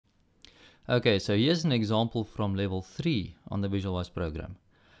Okay, so here's an example from level 3 on the Visualwize program.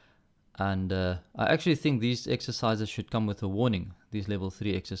 And I actually think these exercises should come with a warning, these level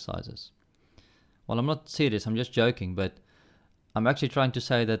 3 exercises. Well, I'm not serious, I'm just joking, but I'm actually trying to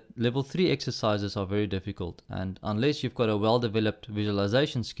say that level 3 exercises are very difficult, and unless you've got a well-developed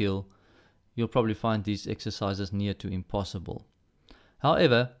visualization skill, you'll probably find these exercises near to impossible.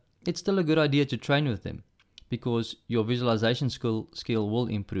 However, it's still a good idea to train with them, because your visualization skill will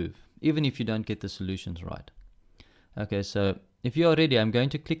improve, even if you don't get the solutions right. Okay, so if you are ready, I'm going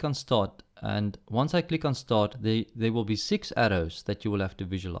to click on Start, and once I click on Start, there will be 6 arrows that you will have to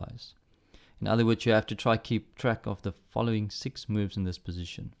visualize. In other words, you have to try keep track of the following 6 moves in this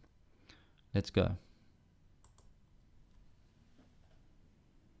position. Let's go.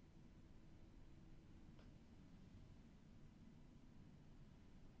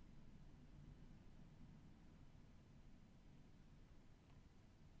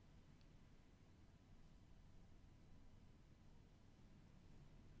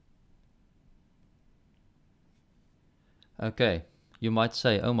 Okay, you might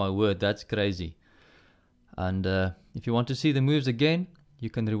say, oh my word, that's crazy. And if you want to see the moves again,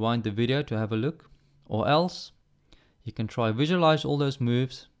 you can rewind the video to have a look. Or else, you can try visualize all those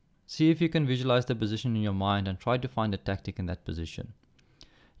moves, see if you can visualize the position in your mind and try to find a tactic in that position.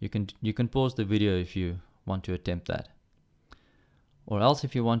 You can pause the video if you want to attempt that. Or else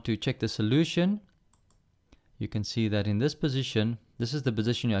if you want to check the solution, you can see that in this position, this is the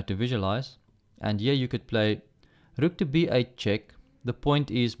position you have to visualize. And here you could play Rook to B8 check. The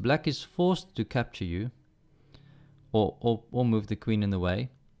point is black is forced to capture you or move the queen in the way.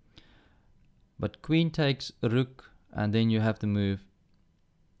 But queen takes rook, and then you have to move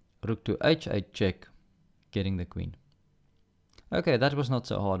rook to H8 check, getting the queen. Okay, that was not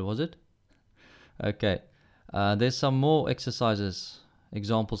so hard, was it? Okay, there's some more exercises,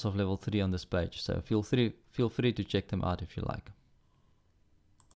 examples of level 3 on this page, so feel free to check them out if you like.